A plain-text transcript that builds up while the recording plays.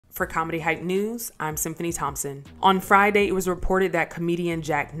For Comedy Hype News, I'm Symphony Thompson. On Friday, it was reported that comedian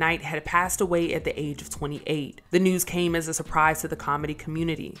Jack Knight had passed away at the age of 28. The news came as a surprise to the comedy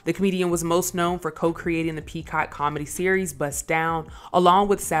community. The comedian was most known for co-creating the Peacock comedy series Bust Down, along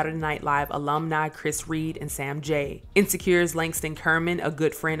with Saturday Night Live alumni Chris Reed and Sam Jay. Insecure's Langston Kerman, a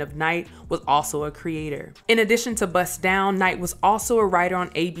good friend of Knight, was also a creator. In addition to Bust Down, Knight was also a writer on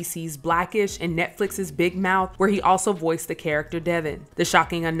ABC's Blackish and Netflix's Big Mouth, where he also voiced the character Devin. The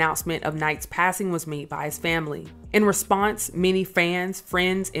shocking announcement of Knight's passing was made by his family. In response, many fans,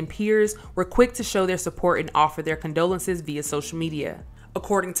 friends, and peers were quick to show their support and offer their condolences via social media.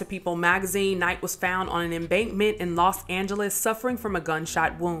 According to People magazine, Knight was found on an embankment in Los Angeles suffering from a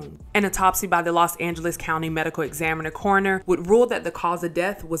gunshot wound. An autopsy by the Los Angeles County Medical Examiner coroner would rule that the cause of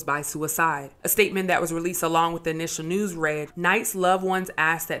death was by suicide. A statement that was released along with the initial news read, "Knight's loved ones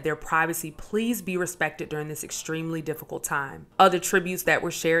ask that their privacy please be respected during this extremely difficult time." Other tributes that were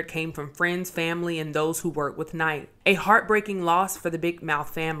shared came from friends, family, and those who worked with Knight. A heartbreaking loss for the Big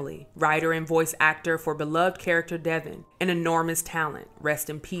Mouth family. Writer and voice actor for beloved character Devin. An enormous talent. Rest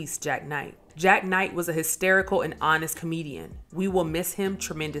in peace, Jack Knight. Jack Knight was a hysterical and honest comedian. We will miss him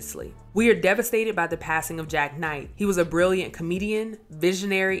tremendously. We are devastated by the passing of Jack Knight. He was a brilliant comedian,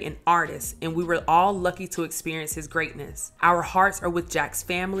 visionary, and artist, and we were all lucky to experience his greatness. Our hearts are with Jack's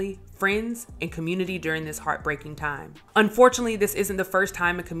family, friends, and community during this heartbreaking time. Unfortunately, this isn't the first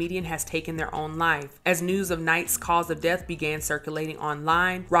time a comedian has taken their own life. As news of Knight's cause of death began circulating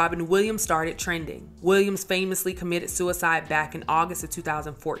online, Robin Williams started trending. Williams famously committed suicide back in August of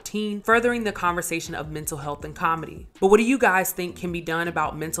 2014, furthering the conversation of mental health and comedy. But what do you guys think can be done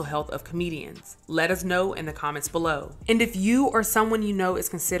about mental health of comedians? Let us know in the comments below. And if you or someone you know is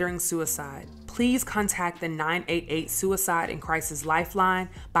considering suicide, please contact the 988 Suicide and Crisis Lifeline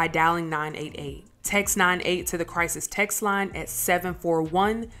by dialing 988. Text 98 to the crisis text line at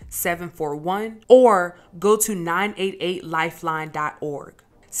 741-741 or go to 988lifeline.org.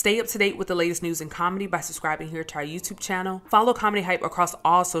 Stay up to date with the latest news in comedy by subscribing here to our YouTube channel. Follow Comedy Hype across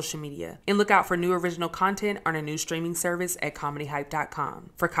all social media and look out for new original content on our new streaming service at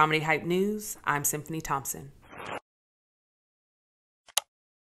comedyhype.com. For Comedy Hype News, I'm Symphony Thompson.